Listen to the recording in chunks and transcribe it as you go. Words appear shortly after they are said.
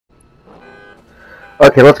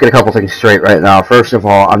Okay, let's get a couple things straight right now. First of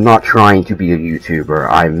all, I'm not trying to be a YouTuber.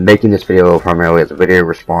 I'm making this video primarily as a video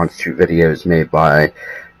response to videos made by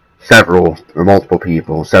several videos made by multiple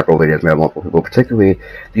people, particularly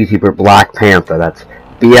the YouTuber Blackpanthaa. That's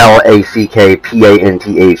Blackpanthaa,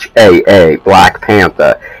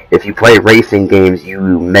 Blackpanthaa. If you play racing games,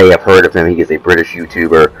 you may have heard of him. He is a British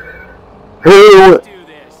YouTuber who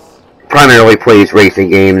primarily plays racing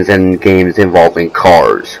games and games involving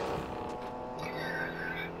cars.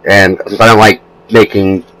 And since I don't like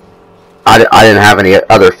making, I didn't have any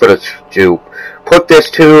other footage to put this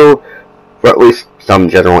to, for at least some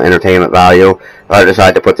general entertainment value, I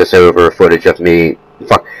decided to put this over footage of me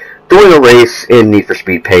doing a race in Need for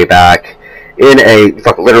Speed Payback in a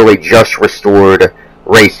literally just restored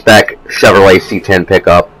race spec Chevrolet C10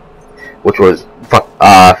 pickup, which was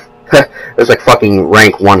it was like fucking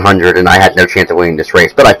rank 100, and I had no chance of winning this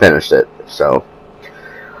race, but I finished it. So,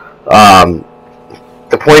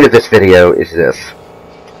 the point of this video is this.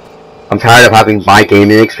 I'm tired of having my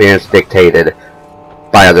gaming experience dictated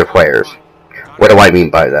by other players. What do I mean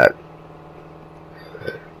by that?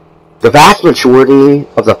 The vast majority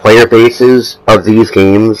of the player bases of these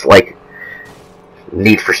games, like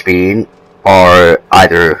Need for Speed, are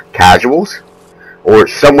either casuals or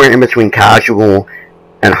somewhere in between casual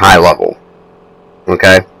and high level.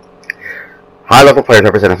 Okay? High level players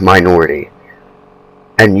represent a minority.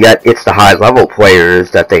 And yet, it's the high-level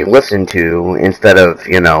players that they listen to instead of,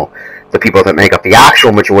 the people that make up the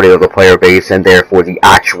actual majority of the player base and therefore the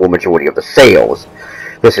actual majority of the sales.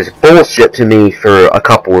 This is bullshit to me for a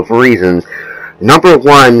couple of reasons. Number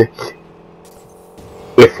one,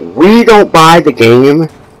 if we don't buy the game,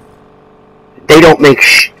 they don't make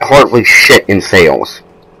hardly shit in sales.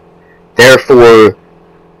 Therefore,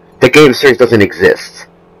 the game series doesn't exist.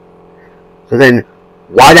 So then,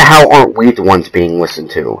 why the hell aren't we the ones being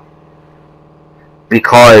listened to?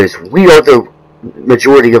 Because we are the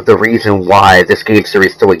majority of the reason why this game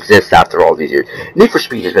series still exists after all these years. Need for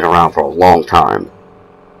Speed has been around for a long time.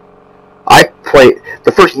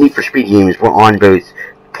 The first Need for Speed games were on both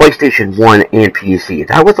PlayStation 1 and PC.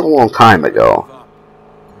 That was a long time ago.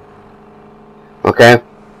 Okay?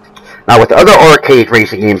 Now with the other arcade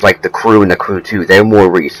racing games like The Crew and The Crew 2, they're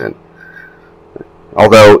more recent.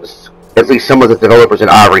 Although at least some of the developers in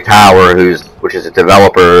Ivory Tower, which is a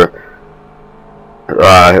developer,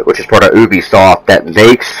 which is part of Ubisoft, that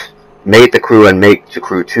made The Crew and make The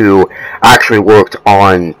Crew 2, actually worked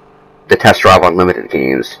on the Test Drive Unlimited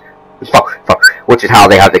games, which is how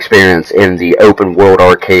they have experience in the open world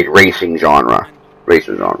arcade racing genre. But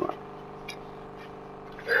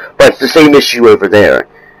it's the same issue over there.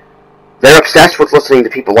 They're obsessed with listening to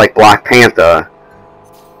people like Blackpanthaa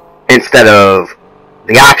instead of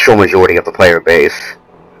the actual majority of the player base.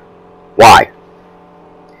 Why?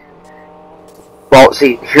 Well,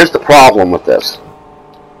 see, here's the problem with this.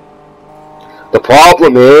 The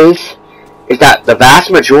problem is that the vast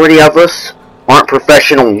majority of us aren't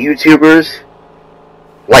professional YouTubers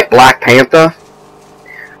like Blackpanthaa,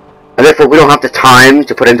 and therefore we don't have the time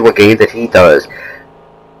to put into a game that he does.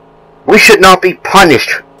 We should not be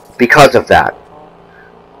punished because of that.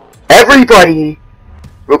 Everybody,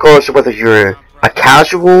 regardless of whether you're a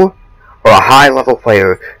casual or a high-level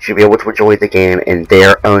player, should be able to enjoy the game in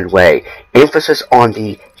their own way. Emphasis on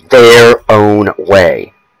the their own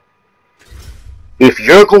way. If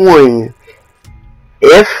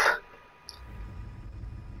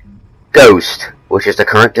Ghost, which is the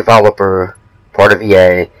current developer, part of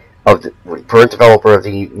EA, current developer of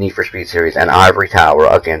the Need for Speed series, and Ivory Tower,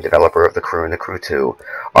 again, developer of The Crew and The Crew 2,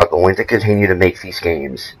 are going to continue to make these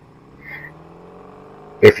games.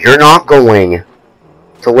 If you're not going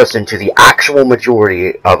to listen to the actual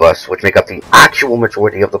majority of us, which make up the actual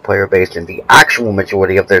majority of the player base and the actual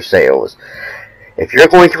majority of their sales, if you're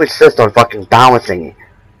going to insist on fucking balancing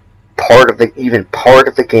part of the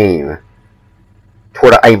game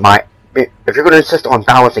toward if you're going to insist on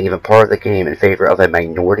balancing even part of the game in favor of a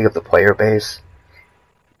minority of the player base,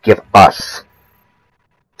 give us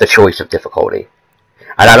the choice of difficulty.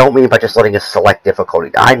 And I don't mean by just letting us select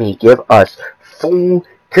difficulty. I mean give us full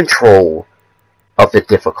control of the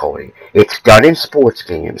difficulty. It's done in sports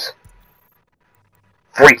games.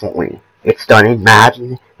 Frequently. It's done in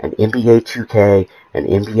Madden, and NBA 2K, and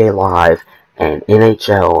NBA Live, and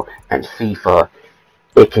NHL, and FIFA.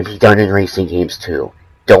 It can be done in racing games too.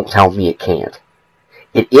 Don't tell me it can't.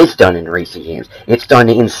 It is done in racing games. It's done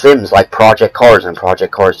in sims like Project Cars and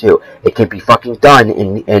Project Cars 2. It can be fucking done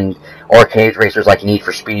in arcade racers like Need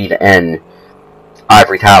for Speed and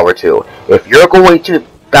Ivory Tower 2. If you're going to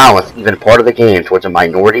balance even part of the game towards a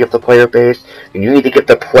minority of the player base, then you need to give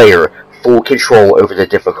the player full control over the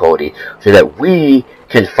difficulty so that we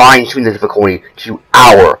can fine-tune the difficulty to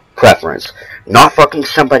our preference, not fucking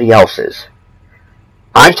somebody else's.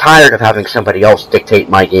 I'm tired of having somebody else dictate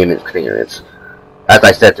my game experience, as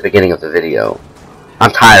I said at the beginning of the video.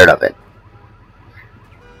 I'm tired of it.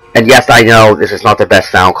 And yes, I know this is not the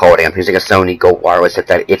best sound quality. I'm using a Sony Gold Wireless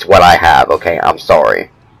headset. It's what I have, okay? I'm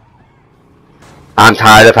sorry. I'm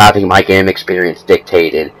tired of having my game experience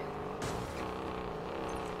dictated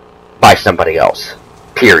by somebody else.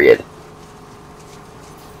 Period.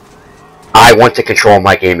 I want to control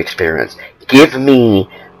my game experience. Give me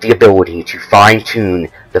the ability to fine-tune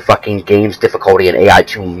the fucking game's difficulty and AI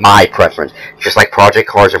to my preference, just like Project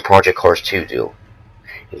Cars and Project Cars 2 do.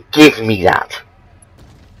 Give me that.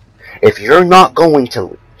 If you're not going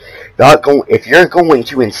to, if you're going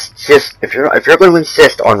to insist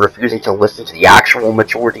on refusing to listen to the actual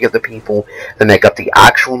majority of the people that make up the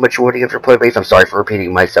actual majority of your player base, I'm sorry for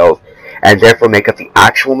repeating myself, and therefore make up the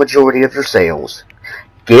actual majority of your sales,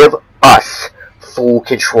 give us full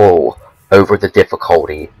control over the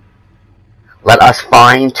difficulty. Let us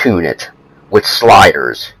fine-tune it with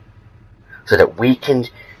sliders so that we can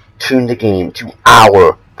tune the game to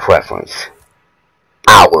our preference.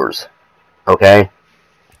 Ours. Okay?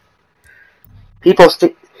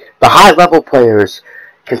 The high-level players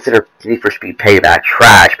consider Need for Speed Payback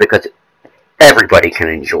trash because everybody can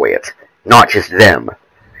enjoy it, not just them.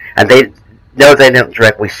 And they don't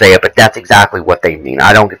directly say it, but that's exactly what they mean.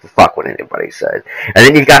 I don't give a fuck what anybody says. And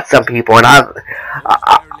then you've got some people, and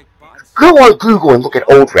go on Google and look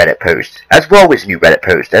at old Reddit posts, as well as new Reddit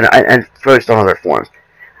posts, and posts on other forums,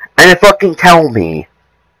 and then fucking tell me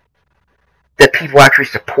that people actually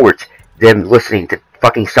support them listening to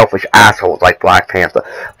fucking selfish assholes like Blackpanthaa.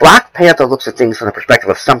 Blackpanthaa looks at things from the perspective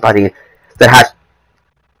of somebody that has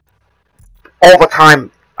all the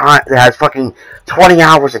time, that has fucking 20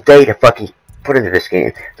 hours a day to fucking put into this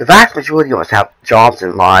game. The vast majority of us have jobs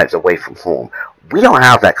and lives away from home. We don't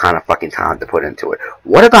have that kind of fucking time to put into it.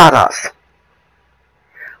 What about us?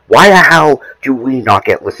 Why the hell do we not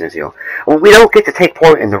get listened to? Well, we don't get to take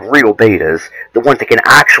part in the real betas, the ones that can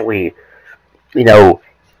actually, can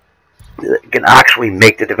actually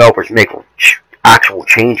make the developers make actual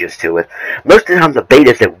changes to it. Most of the time, the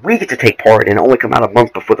betas that we get to take part in only come out a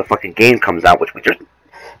month before the fucking game comes out, which we just,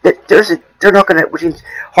 they're not gonna, which means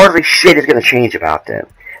hardly shit is gonna change about them.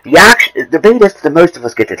 The betas that most of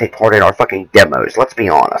us get to take part in are fucking demos, let's be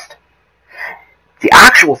honest. The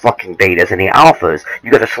actual fucking betas and the alphas,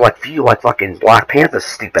 you got a select few like fucking Blackpantha's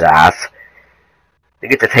stupid ass. They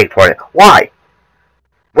get to take part in. Why?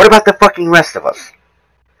 What about the fucking rest of us?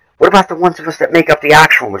 What about the ones of us that make up the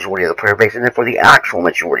actual majority of the player base and therefore the actual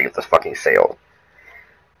majority of this fucking sale?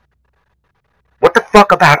 What the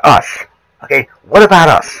fuck about us? Okay, what about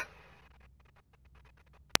us?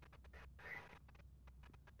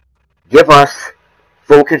 Give us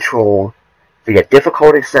full control via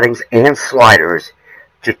difficulty settings and sliders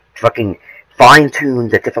to fucking fine-tune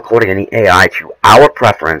the difficulty and the AI to our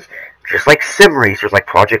preference, just like sim racers like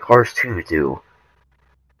Project Cars 2 do,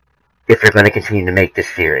 if they're going to continue to make this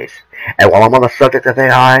series. And while I'm on the subject of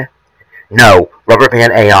AI, no, rubber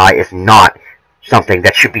band AI is not something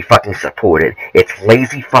that should be fucking supported. It's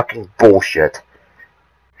lazy fucking bullshit.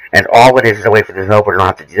 And all it is a way for the developer to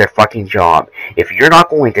not have to do their fucking job. If you're not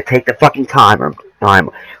going to take the fucking time,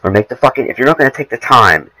 or make the fucking, if you're not going to take the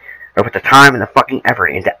time, or put the time and the fucking effort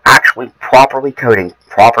into actually properly coding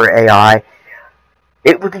proper AI,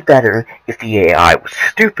 it would be better if the AI was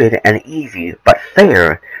stupid and easy, but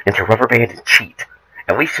fair, and to rubber band and cheat.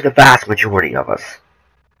 At least to the vast majority of us.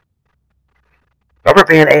 Rubber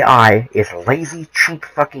band AI is lazy, cheap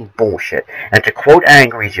fucking bullshit. And to quote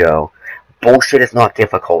Angry Joe, bullshit is not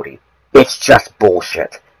difficulty. It's just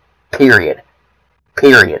bullshit. Period.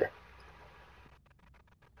 Period.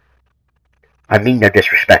 I mean no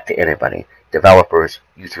disrespect to anybody. Developers,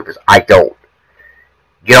 YouTubers, I don't.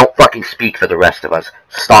 You don't fucking speak for the rest of us.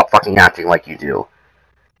 Stop fucking acting like you do.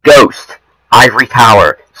 Ghost, Ivory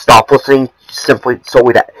Tower, stop listening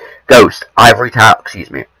solely to Ghost, Ivory Tower,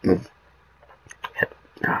 excuse me.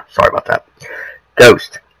 Sorry about that.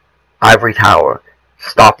 Ghost, Ivory Tower,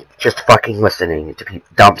 stop just fucking listening to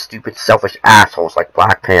dumb, stupid, selfish assholes like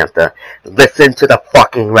Blackpanthaa. Listen to the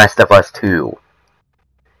fucking rest of us too.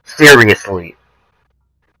 Seriously.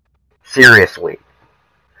 Seriously.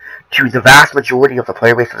 To the vast majority of the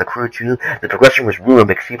player base of the Crew 2, the progression was ruined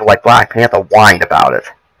because people like Blackpanthaa whined about it.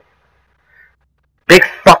 Big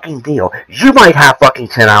fucking deal. You might have fucking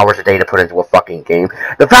 10 hours a day to put into a fucking game.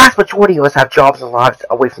 The vast majority of us have jobs and lives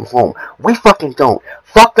away from home. We fucking don't.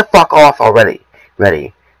 Fuck the fuck off already.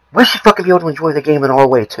 Ready? We should fucking be able to enjoy the game in our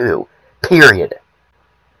way too. Period.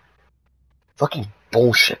 fucking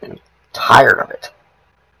bullshit. I'm tired of it.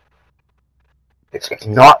 It's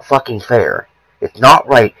not fucking fair. It's not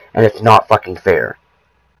right, and it's not fucking fair.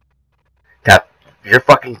 To have your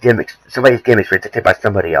fucking gimmicks, somebody's gimmicks dictated by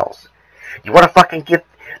somebody else. You want to fucking give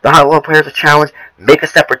the high-level players a challenge? Make a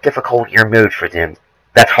separate difficulty or mode for them.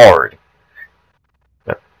 That's hard.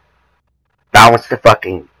 But balance the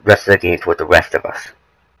fucking rest of the games with the rest of us.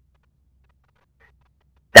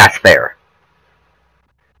 That's fair.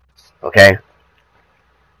 Okay?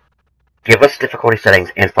 Give us difficulty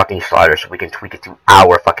settings and fucking sliders so we can tweak it to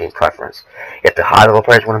our fucking preference. If the high-level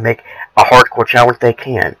players want to make a hardcore challenge, they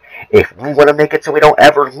can. If we want to make it so we don't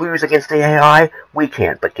ever lose against the AI, we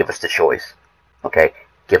can, but give us the choice. Okay?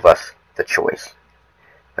 Give us the choice.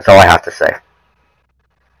 That's all I have to say.